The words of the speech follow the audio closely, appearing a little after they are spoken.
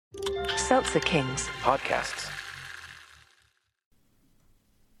Seltzer Kings. Podcasts.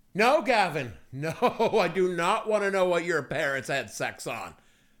 No, Gavin. No, I do not want to know what your parents had sex on.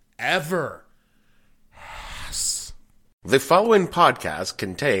 Ever. Yes. The following podcast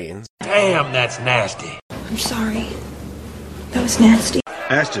contains... Damn, that's nasty. I'm sorry. That was nasty.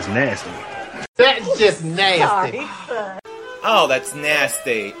 That's just nasty. That's just nasty. Oh, that's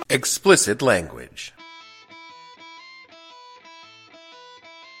nasty. explicit language.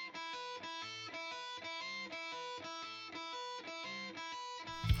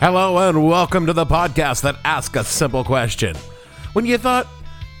 Hello and welcome to the podcast that asks a simple question. When you thought,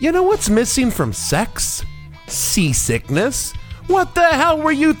 you know what's missing from sex? Seasickness? What the hell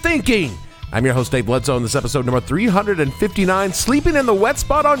were you thinking? I'm your host, Dave Bledsoe, and this episode number 359, Sleeping in the Wet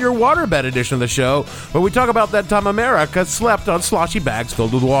Spot on Your Waterbed edition of the show, where we talk about that time America slept on sloshy bags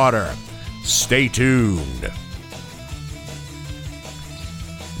filled with water. Stay tuned.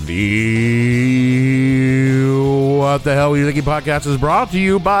 The What the Hell Are You Thinking podcast is brought to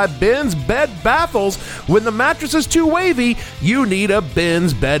you by Ben's Bed Baffles. When the mattress is too wavy, you need a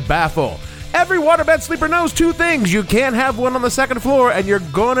Ben's Bed Baffle. Every waterbed sleeper knows two things. You can't have one on the second floor, and you're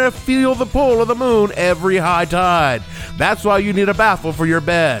gonna feel the pull of the moon every high tide. That's why you need a baffle for your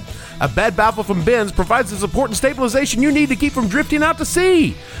bed. A bed baffle from Ben's provides the support and stabilization you need to keep from drifting out to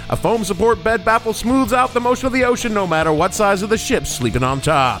sea. A foam support bed baffle smooths out the motion of the ocean no matter what size of the ship sleeping on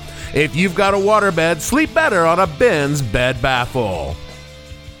top. If you've got a waterbed, sleep better on a Ben's Bed Baffle.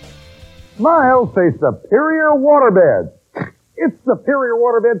 Smiles say Superior Waterbed. It's Superior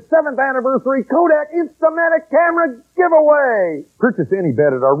Waterbed's 7th anniversary Kodak Instamatic camera giveaway. Purchase any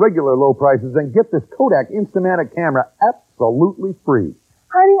bed at our regular low prices and get this Kodak Instamatic camera absolutely free.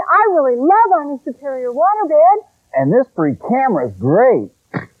 Honey, I really love our new Superior Waterbed. And this free camera's great.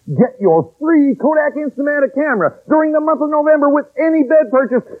 Get your free Kodak Instamatic camera during the month of November with any bed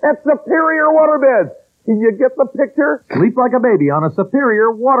purchase at Superior Waterbeds. You get the picture? Sleep like a baby on a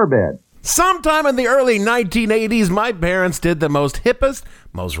Superior Waterbed. Sometime in the early 1980s, my parents did the most hippest,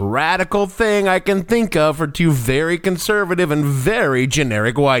 most radical thing I can think of for two very conservative and very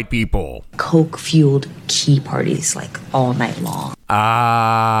generic white people. Coke-fueled key parties, like, all night long.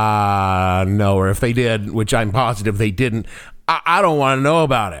 No, or if they did, which I'm positive they didn't, I don't want to know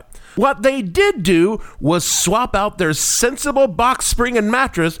about it. What they did do was swap out their sensible box spring and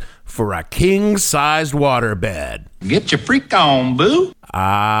mattress for a king-sized waterbed. Get your freak on, boo.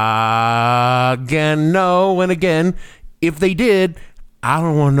 Again, no, and again, if they did, I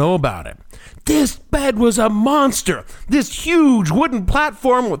don't want to know about it. This bed was a monster. This huge wooden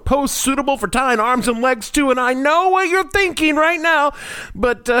platform with posts suitable for tying arms and legs to, and I know what you're thinking right now,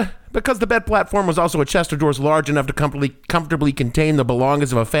 but because the bed platform was also a chest of drawers large enough to comfortably contain the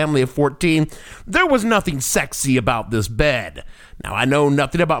belongings of a family of 14, there was nothing sexy about this bed. Now, I know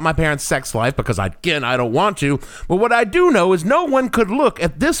nothing about my parents' sex life because, again, I don't want to, but what I do know is no one could look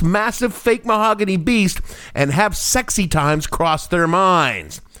at this massive fake mahogany beast and have sexy times cross their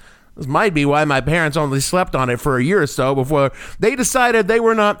minds. This might be why my parents only slept on it for a year or so before they decided they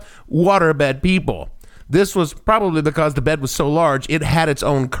were not waterbed people. This was probably because the bed was so large, it had its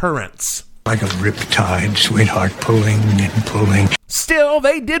own currents. Like a riptide, sweetheart, pulling and pulling. Still,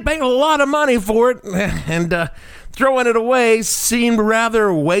 they did pay a lot of money for it, and throwing it away seemed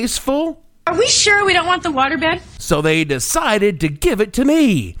rather wasteful. Are we sure we don't want the waterbed? So they decided to give it to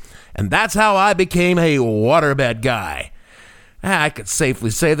me, and that's how I became a waterbed guy. I could safely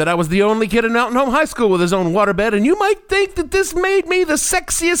say that I was the only kid in Mountain Home High School with his own waterbed, and you might think that this made me the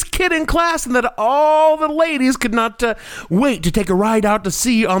sexiest kid in class and that all the ladies could not wait to take a ride out to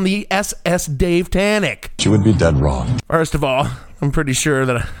sea on the SS Dave Tannic. You would be dead wrong. First of all, I'm pretty sure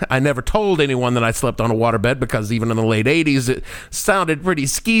that I never told anyone that I slept on a waterbed because even in the late 80s, it sounded pretty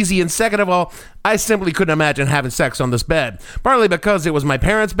skeezy. And second of all, I simply couldn't imagine having sex on this bed, partly because it was my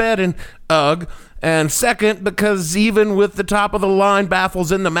parents' bed and ugh. And second, because even with the top-of-the-line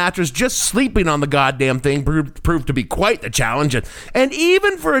baffles in the mattress, just sleeping on the goddamn thing proved to be quite the challenge. And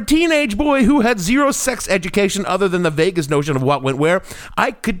even for a teenage boy who had zero sex education other than the vaguest notion of what went where, I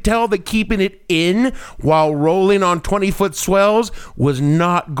could tell that keeping it in while rolling on 20-foot swells was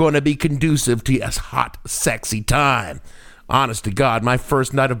not going to be conducive to a hot, sexy time. Honest to God, my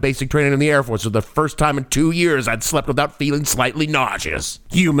first night of basic training in the Air Force was the first time in 2 years I'd slept without feeling slightly nauseous.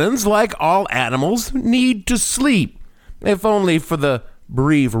 Humans, like all animals, need to sleep, if only for the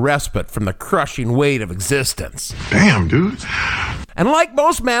brief respite from the crushing weight of existence. Damn, dude. And like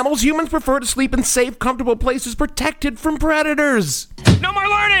most mammals, humans prefer to sleep in safe, comfortable places protected from predators. No more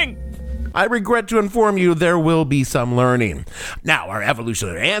learning! I regret to inform you there will be some learning. Now, our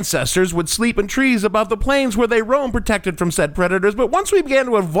evolutionary ancestors would sleep in trees above the plains where they roam protected from said predators, but once we began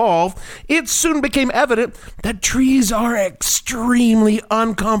to evolve, it soon became evident that trees are extremely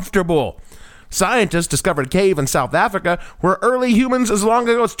uncomfortable. Scientists discovered a cave in South Africa where early humans as long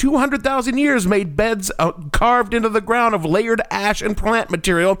ago as 200,000 years made beds carved into the ground of layered ash and plant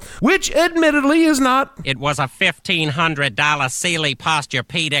material, which admittedly is not... It was a $1,500 Sealy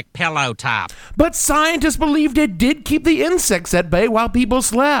Posturepedic pillow top. But scientists believed it did keep the insects at bay while people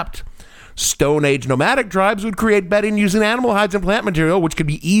slept. Stone Age nomadic tribes would create bedding using animal hides and plant material, which could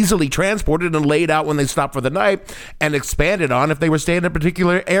be easily transported and laid out when they stopped for the night and expanded on if they were staying in a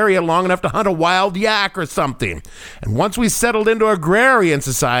particular area long enough to hunt a wild yak or something. And once we settled into agrarian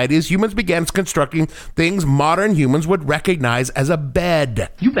societies, humans began constructing things modern humans would recognize as a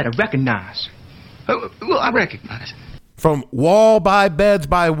bed. You better recognize. Well, I recognize. From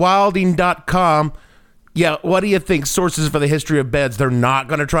wallbuybeds.wilding.com. Yeah, what do you think? Sources for the history of beds, they're not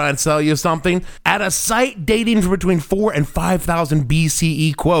going to try and sell you something? At a site dating from between 4 and 5,000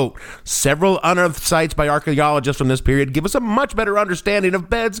 BCE, quote, several unearthed sites by archaeologists from this period give us a much better understanding of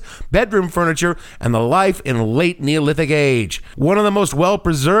beds, bedroom furniture, and the life in late Neolithic age. One of the most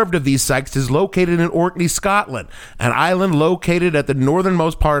well-preserved of these sites is located in Orkney, Scotland, an island located at the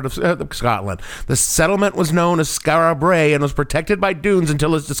northernmost part of Scotland. The settlement was known as Skara Brae and was protected by dunes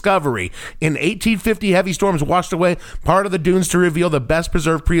until its discovery. In 1850, heavy storms washed away part of the dunes to reveal the best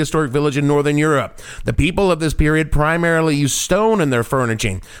preserved prehistoric village in northern Europe. The people of this period primarily used stone in their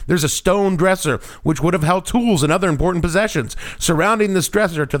furnishing. There's a stone dresser, which would have held tools and other important possessions. Surrounding this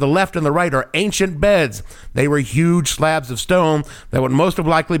dresser to the left and the right are ancient beds. They were huge slabs of stone that would most have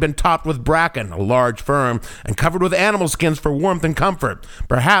likely been topped with bracken, a large fern, and covered with animal skins for warmth and comfort.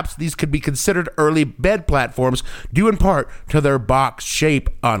 Perhaps these could be considered early bed platforms, due in part to their box shape,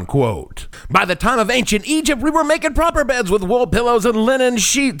 unquote. By the time of ancient Egypt, we were making proper beds with wool pillows and linen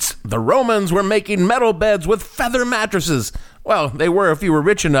sheets. The Romans were making metal beds with feather mattresses. Well, they were if you were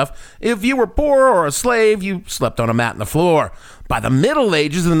rich enough. If you were poor or a slave, you slept on a mat on the floor. By the Middle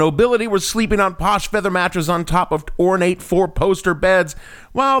Ages, the nobility were sleeping on posh feather mattresses on top of ornate four-poster beds,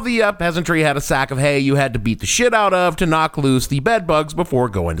 while the peasantry had a sack of hay you had to beat the shit out of to knock loose the bed bugs before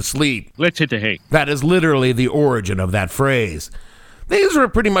going to sleep. Let's hit the hay. That is literally the origin of that phrase. These were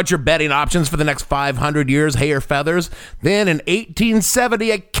pretty much your bedding options for the next 500 years, hay or feathers. Then in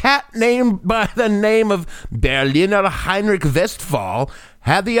 1870, a cat named by the name of Berliner Heinrich Westphal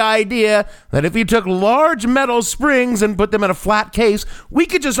had the idea that if you took large metal springs and put them in a flat case, we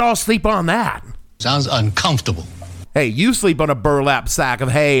could just all sleep on that. Sounds uncomfortable. Hey, you sleep on a burlap sack of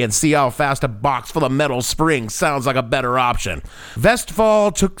hay and see how fast a box full of metal springs sounds like a better option.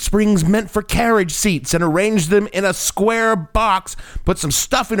 Westphal took springs meant for carriage seats and arranged them in a square box, put some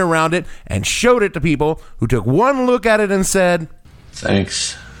stuffing around it, and showed it to people who took one look at it and said,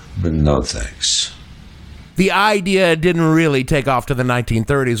 "Thanks, but no thanks." The idea didn't really take off to the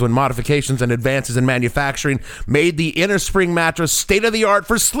 1930s when modifications and advances in manufacturing made the inner spring mattress state-of-the-art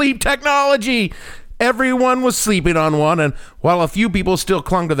for sleep technology. Everyone was sleeping on one, and while a few people still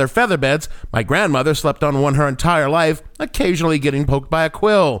clung to their feather beds, my grandmother slept on one her entire life, occasionally getting poked by a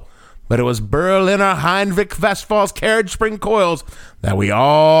quill. But it was Berliner Heinrich Westphal's carriage spring coils that we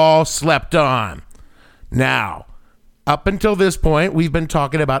all slept on. Now, up until this point, we've been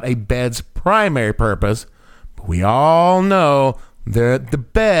talking about a bed's primary purpose, but we all know that the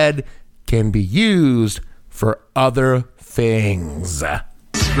bed can be used for other things.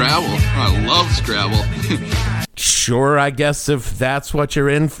 Scrabble. I love Scrabble. Sure, I guess if that's what you're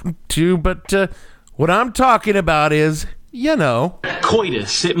into, but what I'm talking about is, you know.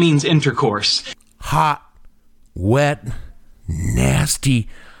 Coitus. It means intercourse. Hot, wet, nasty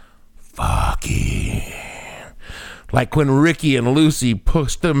fucking. Like when Ricky and Lucy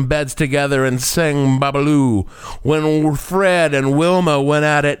pushed them beds together and sang Babaloo. When Fred and Wilma went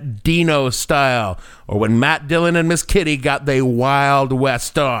at it Dino style. Or when Matt Dillon and Miss Kitty got they Wild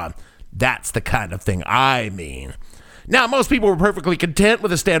West on. That's the kind of thing I mean. Now, most people were perfectly content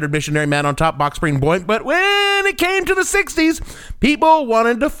with a standard missionary man on top box spring point, but when it came to the 60s, people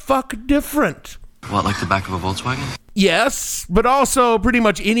wanted to fuck different. What, like the back of a Volkswagen? Yes, but also pretty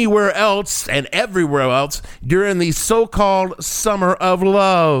much anywhere else and everywhere else during the so-called Summer of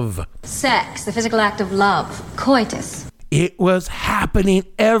Love. Sex, the physical act of love, coitus. It was happening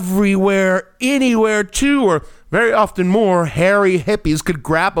everywhere, anywhere too, or very often more, hairy hippies could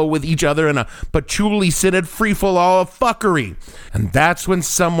grapple with each other in a patchouli-scented free-for-all of fuckery. And that's when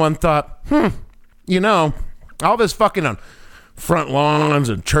someone thought, you know, all this fucking on front lawns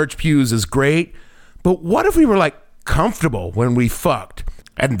and church pews is great, but what if we were like comfortable when we fucked?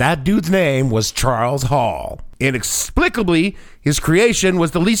 And that dude's name was Charles Hall. Inexplicably, his creation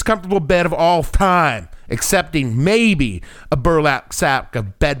was the least comfortable bed of all time, excepting maybe a burlap sack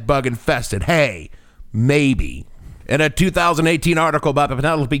of bedbug-infested hay. Maybe. In a 2018 article by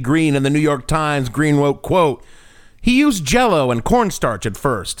Penelope Green in the New York Times, Green wrote, quote, "He used Jell-O and cornstarch at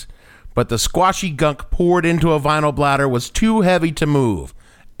first, but the squashy gunk poured into a vinyl bladder was too heavy to move,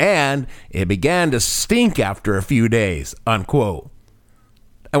 and it began to stink after a few days," unquote.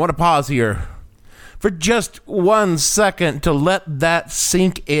 I want to pause here for just 1 second to let that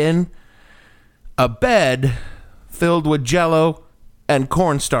sink in. A bed filled with Jell-O and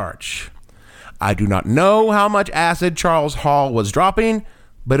cornstarch. I do not know how much acid Charles Hall was dropping,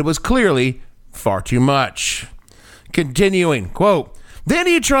 but it was clearly far too much. Continuing, quote, "Then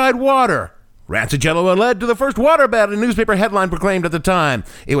he tried water. Rancid Jell-O led to the first waterbed," a newspaper headline proclaimed at the time.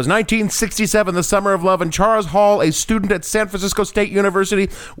 It was 1967, the summer of love, and Charles Hall, a student at San Francisco State University,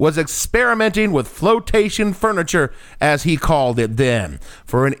 was experimenting with flotation furniture, as he called it then,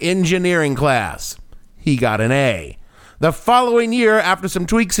 for an engineering class. He got an A. The following year, after some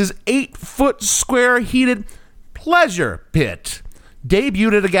tweaks, his 8-foot square heated pleasure pit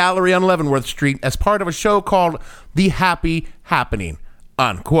debuted at a gallery on Leavenworth Street as part of a show called The Happy Happening,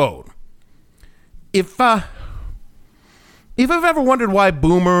 unquote. If you've ever wondered why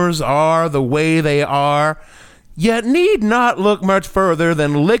boomers are the way they are, you need not look much further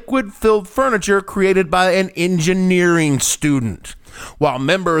than liquid-filled furniture created by an engineering student. While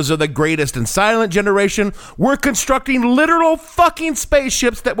members of the greatest and silent generation were constructing literal fucking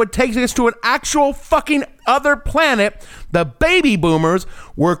spaceships that would take us to an actual fucking other planet, the baby boomers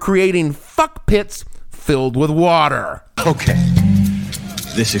were creating fuck pits filled with water. Okay,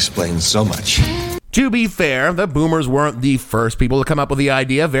 this explains so much. To be fair, the boomers weren't the first people to come up with the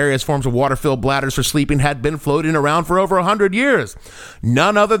idea. Various forms of water-filled bladders for sleeping had been floating around for over 100 years.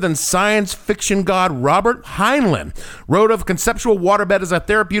 None other than science fiction god Robert Heinlein wrote of conceptual waterbed as a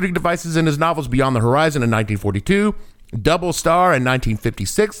therapeutic devices in his novels Beyond the Horizon in 1942, Double Star in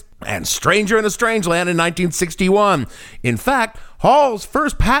 1956, and Stranger in a Strange Land in 1961. In fact, Hall's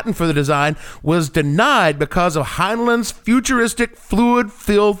first patent for the design was denied because of Heinlein's futuristic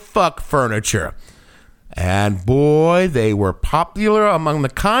fluid-filled fuck furniture. And boy, they were popular among the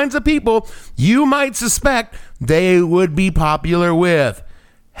kinds of people you might suspect they would be popular with.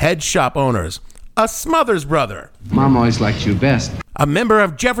 Head shop owners, a Smothers brother. Mom always liked you best. A member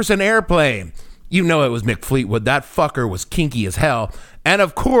of Jefferson Airplane. You know it was Mick Fleetwood. That fucker was kinky as hell. And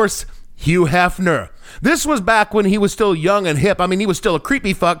of course, Hugh Hefner. This was back when he was still young and hip. I mean, he was still a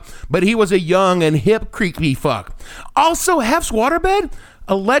creepy fuck, but he was a young and hip creepy fuck. Also, Hef's waterbed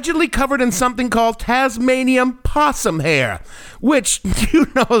allegedly covered in something called Tasmanian possum hair, which, you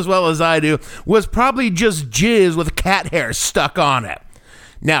know as well as I do, was probably just jizz with cat hair stuck on it.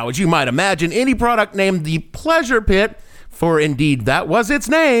 Now, as you might imagine, any product named the Pleasure Pit, for indeed that was its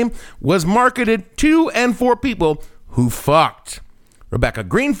name, was marketed to and for people who fucked. Rebecca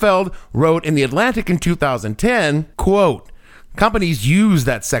Greenfeld wrote in The Atlantic in 2010, quote, "Companies use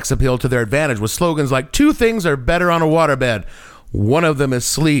that sex appeal to their advantage with slogans like 2 things are better on a waterbed. One of them is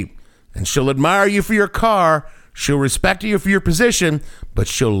sleep, and she'll admire you for your car, she'll respect you for your position, but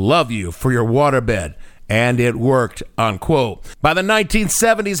she'll love you for your waterbed. And it worked," unquote. By the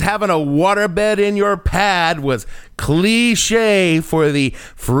 1970s, having a waterbed in your pad was cliche for the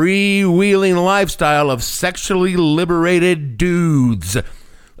freewheeling lifestyle of sexually liberated dudes.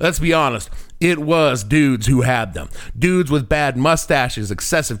 Let's be honest. It was dudes who had them. Dudes with bad mustaches,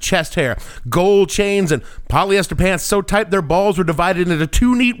 excessive chest hair, gold chains, and polyester pants so tight their balls were divided into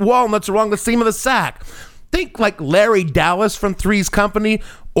 2 neat walnuts along the seam of the sack. Think like Larry Dallas from Three's Company,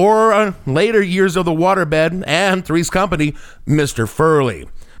 or later years of the waterbed and Three's Company, Mr. Furley.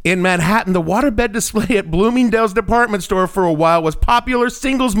 In Manhattan, the waterbed display at Bloomingdale's department store for a while was popular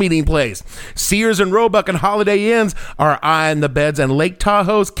singles meeting place. Sears and Roebuck and Holiday Inns are eyeing the beds, and Lake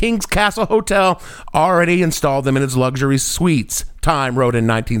Tahoe's King's Castle Hotel already installed them in its luxury suites. Time wrote in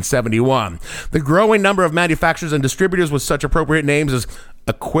 1971. The growing number of manufacturers and distributors with such appropriate names as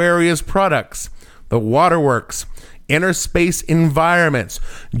Aquarius Products, The Waterworks, Inner Space Environments,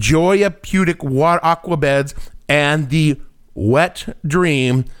 Joya Pudic Aquabeds, and the Wet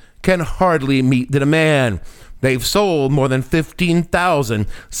Dream can hardly meet the demand. They've sold more than 15,000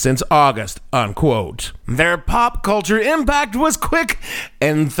 since August, unquote. Their pop culture impact was quick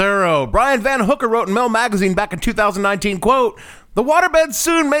and thorough. Brian Van Hooker wrote in Mel Magazine back in 2019, quote, "The waterbed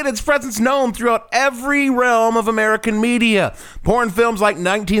soon made its presence known throughout every realm of American media. Porn films like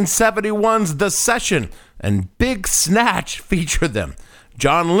 1971's The Session and Big Snatch featured them.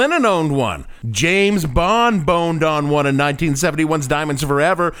 John Lennon owned one. James Bond boned on one in 1971's Diamonds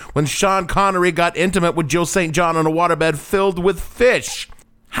Forever when Sean Connery got intimate with Jill St. John on a waterbed filled with fish.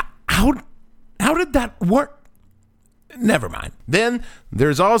 How did that work? Never mind. Then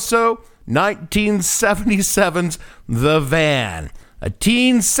there's also 1977's The Van, a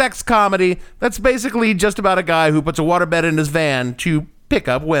teen sex comedy that's basically just about a guy who puts a waterbed in his van to pick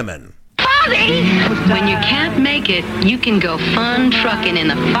up women. When you can't make it, you can go fun trucking in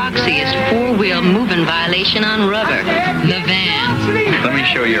the foxiest four-wheel moving violation on rubber. The Van. Let me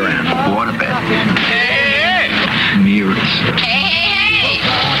show you around. Waterbed. Mirrors.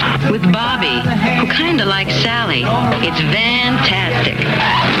 With Bobby, who kinda likes Sally. It's fantastic.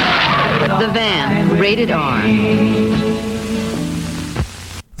 The Van, rated R.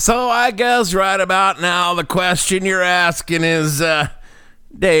 So I guess right about now the question you're asking is,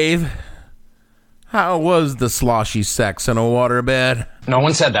 Dave, how was the sloshy sex in a waterbed? No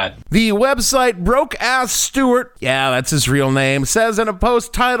one said that. The website Broke Ass Stewart, yeah, that's his real name, says in a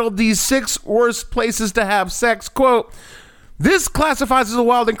post titled "The 6 Worst Places to Have Sex," quote, "This classifies as a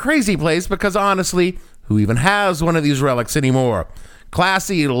wild and crazy place because honestly, who even has one of these relics anymore?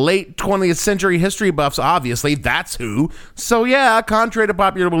 Classy late 20th century history buffs, obviously, that's who. So yeah, contrary to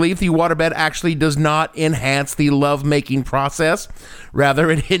popular belief, the waterbed actually does not enhance the love-making process.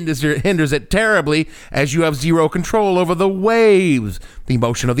 Rather, it hinders it terribly, as you have zero control over the waves, the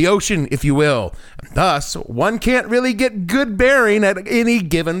motion of the ocean, if you will. And thus, one can't really get good bearing at any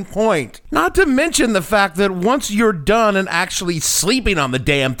given point. Not to mention the fact that once you're done and actually sleeping on the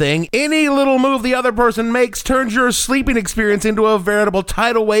damn thing, any little move the other person makes turns your sleeping experience into a veritable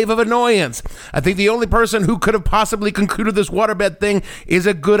tidal wave of annoyance. I think the only person who could have possibly concluded this waterbed thing is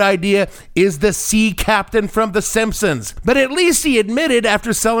a good idea is the sea captain from The Simpsons. But at least he admitted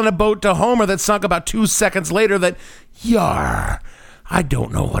after selling a boat to Homer that sunk about 2 seconds later that, "Yar, I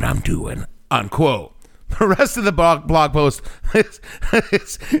don't know what I'm doing," unquote. The rest of the blog post,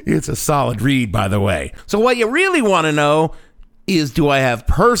 it's a solid read, by the way. So what you really want to know is, do I have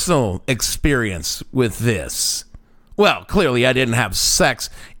personal experience with this? Well, clearly I didn't have sex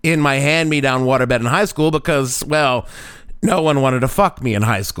in my hand-me-down waterbed in high school because, well, no one wanted to fuck me in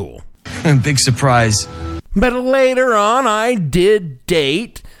high school. Big surprise. But later on, I did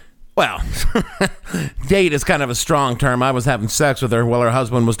date. Well, date is kind of a strong term. I was having sex with her while her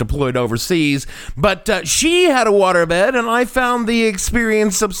husband was deployed overseas. But she had a waterbed, and I found the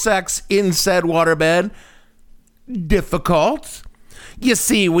experience of sex in said waterbed difficult. You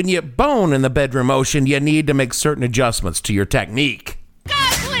see, when you bone in the bedroom ocean, you need to make certain adjustments to your technique.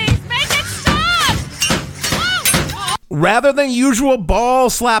 God, please, make it stop! Rather than usual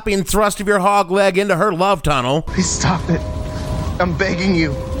ball-slapping thrust of your hog leg into her love tunnel, Please stop it. I'm begging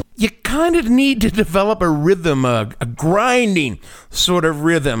you. you kind of need to develop a rhythm, a grinding sort of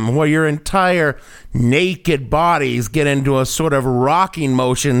rhythm where your entire naked bodies get into a sort of rocking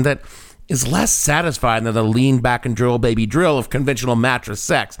motion that is less satisfying than the lean back and drill baby drill of conventional mattress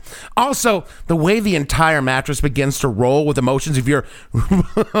sex. Also, the way the entire mattress begins to roll with the motions of your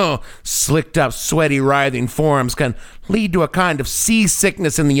slicked up, sweaty, writhing forearms can lead to a kind of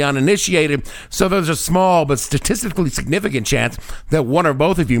seasickness in the uninitiated, so there's a small but statistically significant chance that one or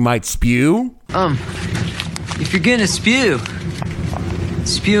both of you might spew. If you're gonna spew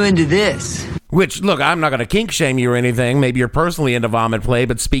into this. Which, look, I'm not going to kink shame you or anything. Maybe you're personally into vomit play,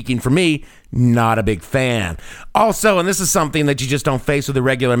 but speaking for me, not a big fan. Also, and this is something that you just don't face with a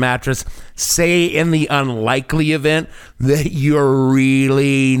regular mattress, say in the unlikely event that you're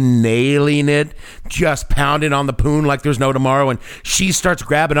really nailing it, just pounding on the poon like there's no tomorrow, and she starts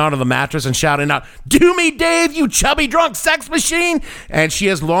grabbing onto the mattress and shouting out, "Do me, Dave, you chubby drunk sex machine!" And she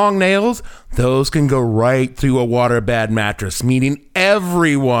has long nails. Those can go right through a waterbed mattress, meaning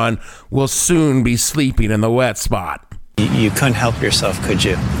everyone will soon be sleeping in the wet spot. You couldn't help yourself, could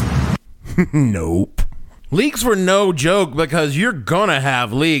you? Nope. Leaks were no joke because you're gonna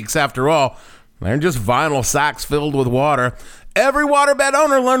have leaks. After all, they're just vinyl sacks filled with water. Every waterbed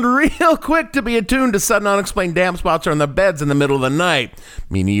owner learned real quick to be attuned to sudden unexplained damp spots on their beds in the middle of the night,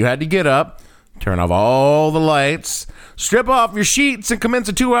 meaning you had to get up, turn off all the lights, strip off your sheets, and commence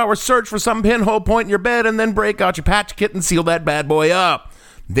a 2-hour search for some pinhole point in your bed, and then break out your patch kit and seal that bad boy up.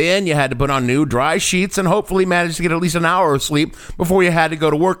 Then you had to put on new dry sheets and hopefully manage to get at least an hour of sleep before you had to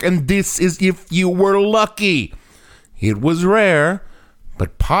go to work, and this is if you were lucky. It was rare,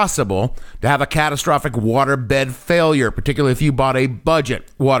 but possible, to have a catastrophic waterbed failure, particularly if you bought a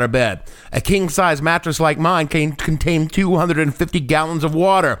budget waterbed. A king-size mattress like mine contained 250 gallons of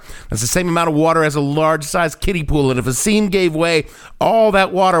water. That's the same amount of water as a large-sized kiddie pool, and if a seam gave way, all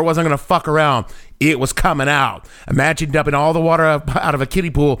that water wasn't going to fuck around. It was coming out. Imagine dumping all the water out of a kiddie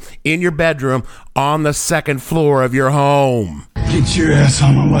pool in your bedroom on the second floor of your home. Get your ass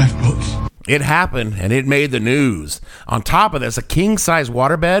on the lifeboats. It happened, and it made the news. On top of this, a king-size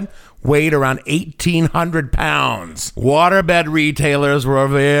waterbed weighed around 1,800 pounds. Waterbed retailers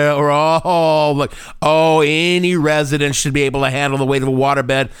were all like, oh, any resident should be able to handle the weight of a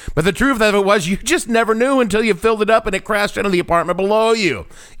waterbed. But the truth of it was, you just never knew until you filled it up and it crashed into the apartment below you.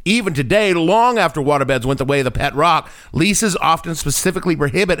 Even today, long after waterbeds went the way of the pet rock, leases often specifically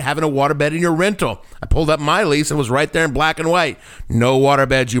prohibit having a waterbed in your rental. I pulled up my lease and it was right there in black and white. No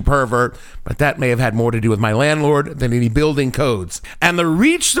waterbeds, you pervert. But that may have had more to do with my landlord than any building codes. And the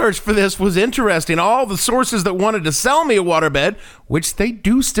research for this was interesting. All the sources that wanted to sell me a waterbed, which they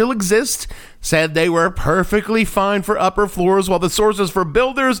do still exist, said they were perfectly fine for upper floors, while the sources for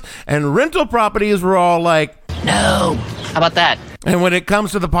builders and rental properties were all like, no. How about that? And when it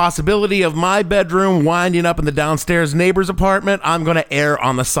comes to the possibility of my bedroom winding up in the downstairs neighbor's apartment, I'm going to err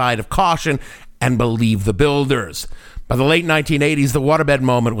on the side of caution and believe the builders. By the late 1980s, the waterbed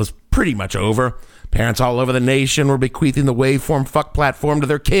moment was pretty much over. Parents all over the nation were bequeathing the waveform fuck platform to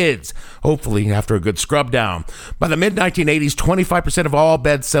their kids, hopefully after a good scrub down. By the mid-1980s, 25% of all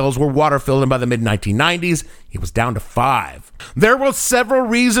bed sales were water-filled, and by the mid-1990s, it was down to 5%. There were several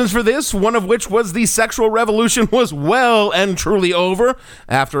reasons for this, one of which was the sexual revolution was well and truly over.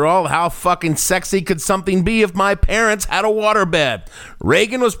 After all, how fucking sexy could something be if my parents had a waterbed?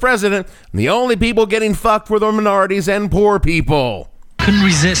 Reagan was president, and the only people getting fucked were the minorities and poor people. Couldn't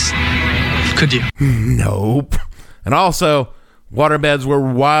resist. Could you? Nope. And also, waterbeds were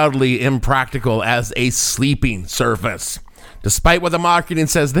wildly impractical as a sleeping surface. Despite what the marketing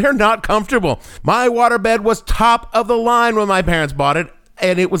says, they're not comfortable. My waterbed was top of the line when my parents bought it,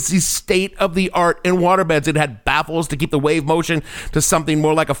 and it was the state of the art in waterbeds. It had baffles to keep the wave motion to something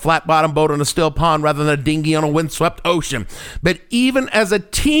more like a flat bottom boat on a still pond rather than a dinghy on a windswept ocean. But even as a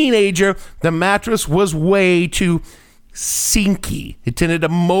teenager, the mattress was way too sinky. It tended to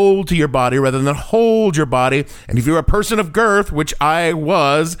mold to your body rather than hold your body. And if you're a person of girth, which I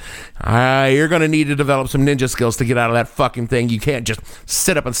was, you're going to need to develop some ninja skills to get out of that fucking thing. You can't just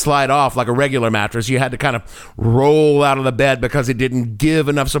sit up and slide off like a regular mattress. You had to kind of roll out of the bed because it didn't give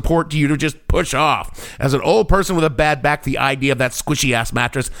enough support to you to just push off. As an old person with a bad back, the idea of that squishy ass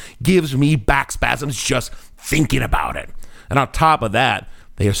mattress gives me back spasms just thinking about it. And on top of that,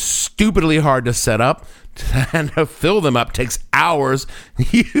 they are stupidly hard to set up. And to fill them up takes hours.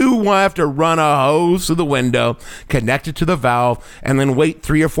 You will have to run a hose through the window, connect it to the valve, and then wait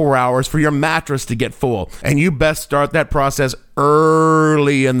 3 or 4 hours for your mattress to get full. And you best start that process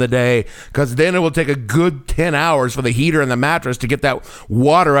early in the day, because then it will take a good 10 hours for the heater and the mattress to get that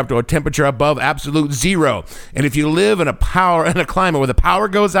water up to a temperature above absolute zero. And if you live in a climate where the power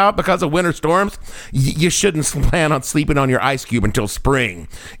goes out because of winter storms, you shouldn't plan on sleeping on your ice cube until spring.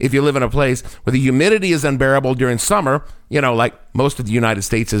 If you live in a place where the humidity is unbearable during summer, like most of the United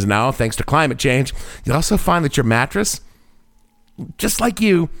States is now, thanks to climate change, you'll also find that your mattress, just like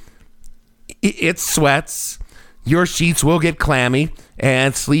you, it sweats. Your sheets will get clammy,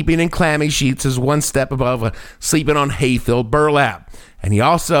 and sleeping in clammy sheets is one step above sleeping on hay-filled burlap. And you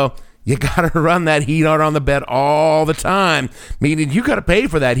gotta run that heater on the bed all the time, meaning you gotta pay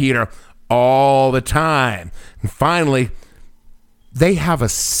for that heater all the time. And finally, they have a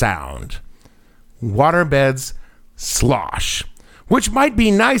sound. Waterbeds slosh, which might be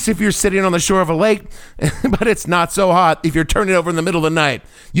nice if you're sitting on the shore of a lake, but it's not so hot if you're turning over in the middle of the night.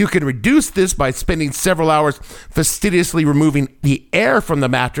 You can reduce this by spending several hours fastidiously removing the air from the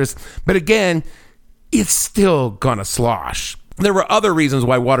mattress, but again, it's still gonna slosh. There were other reasons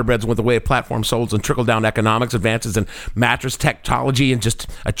why waterbeds went the way of platform sold and trickle-down economics, advances in mattress technology, and just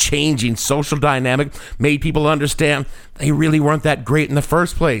a changing social dynamic made people understand they really weren't that great in the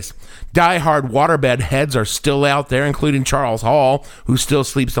first place. Die-hard waterbed heads are still out there, including Charles Hall, who still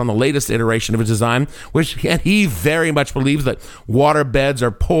sleeps on the latest iteration of his design, and he very much believes that waterbeds are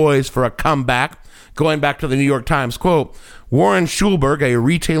poised for a comeback. Going back to the New York Times quote, Warren Schulberg, a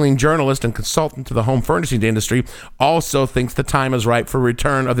retailing journalist and consultant to the home furnishing industry, also thinks the time is right for a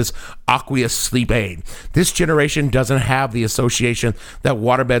return of this aqueous sleep aid. This generation doesn't have the association that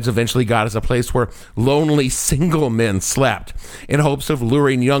waterbeds eventually got as a place where lonely single men slept, in hopes of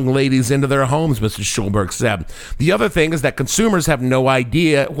luring young ladies into their homes, Mr. Schulberg said. The other thing is that consumers have no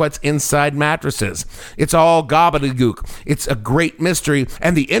idea what's inside mattresses. It's all gobbledygook. It's a great mystery,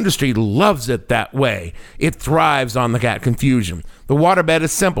 and the industry loves it that way. It thrives on that confusion. The waterbed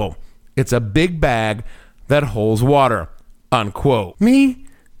is simple. It's a big bag that holds water, unquote. Me,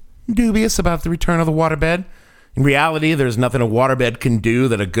 dubious about the return of the waterbed. In reality, there's nothing a waterbed can do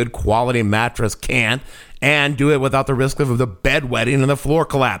that a good quality mattress can't, and do it without the risk of the bed wetting and the floor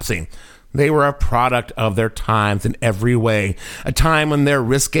collapsing. They were a product of their times in every way, a time when their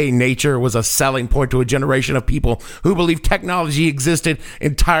risque nature was a selling point to a generation of people who believed technology existed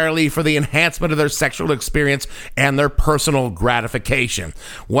entirely for the enhancement of their sexual experience and their personal gratification.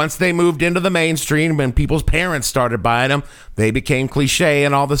 Once they moved into the mainstream and people's parents started buying them, they became cliche,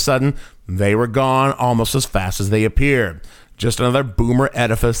 and all of a sudden, they were gone almost as fast as they appeared. Just another boomer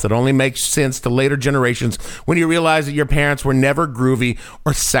edifice that only makes sense to later generations when you realize that your parents were never groovy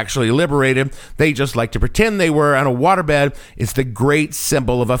or sexually liberated. They just like to pretend they were, and a waterbed is the great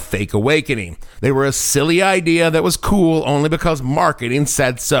symbol of a fake awakening. They were a silly idea that was cool only because marketing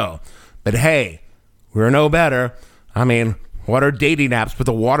said so. But hey, we're no better. I mean, what are dating apps but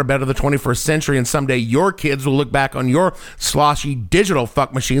the waterbed of the 21st century? And someday your kids will look back on your sloshy digital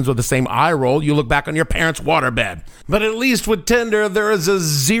fuck machines with the same eye roll you look back on your parents' waterbed. But at least with Tinder, there is a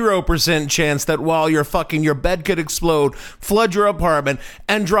 0% chance that while you're fucking, your bed could explode, flood your apartment,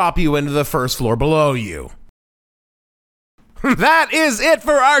 and drop you into the first floor below you. That is it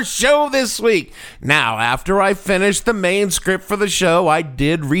for our show this week. Now, after I finished the main script for the show, I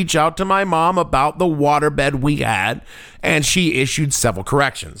did reach out to my mom about the waterbed we had, and she issued several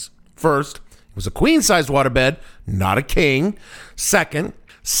corrections. First, it was a queen-sized waterbed, not a king. Second,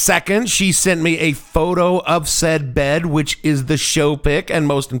 she sent me a photo of said bed, which is the show pic. And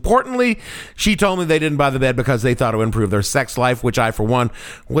most importantly, she told me they didn't buy the bed because they thought it would improve their sex life, which I, for one,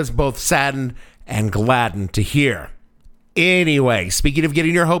 was both saddened and gladdened to hear. Anyway, speaking of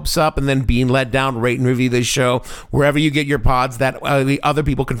getting your hopes up and then being let down, rate and review this show wherever you get your pods that the other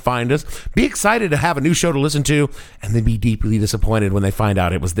people can find us. Be excited to have a new show to listen to, and then be deeply disappointed when they find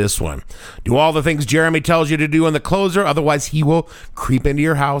out it was this one. Do all the things Jeremy tells you to do in the closer, otherwise he will creep into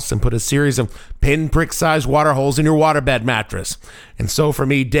your house and put a series of pinprick-sized water holes in your waterbed mattress. And so for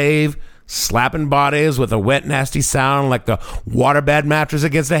me, Dave, slapping bodies with a wet, nasty sound like the waterbed mattress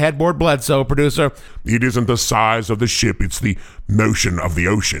against the headboard, Bledsoe, producer. It isn't the size of the ship, it's the motion of the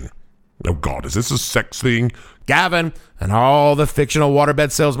ocean. Oh God, is this a sex thing? Gavin, and all the fictional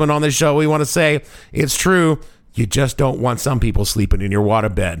waterbed salesmen on this show, we want to say, it's true. You just don't want some people sleeping in your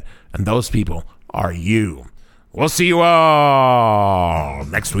waterbed, and those people are you. We'll see you all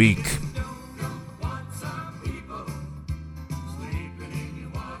next week.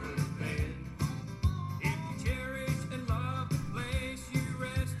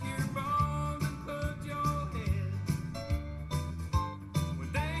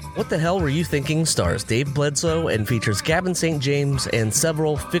 What the Hell Were You Thinking stars Dave Bledsoe and features Gavin St. James and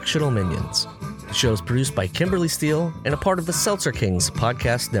several fictional minions. The show is produced by Kimberly Steele and a part of the Seltzer Kings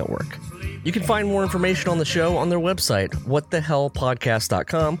podcast network. You can find more information on the show on their website,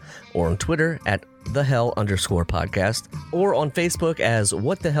 whatthehellpodcast.com, or on Twitter at @thehell_podcast, or on Facebook as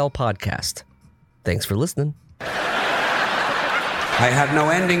What the Hell Podcast. Thanks for listening. I have no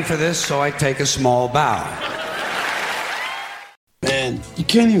ending for this, so I take a small bow. Man, you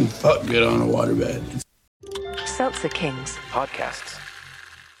can't even fuck good on a waterbed. Seltzer Kings Podcasts.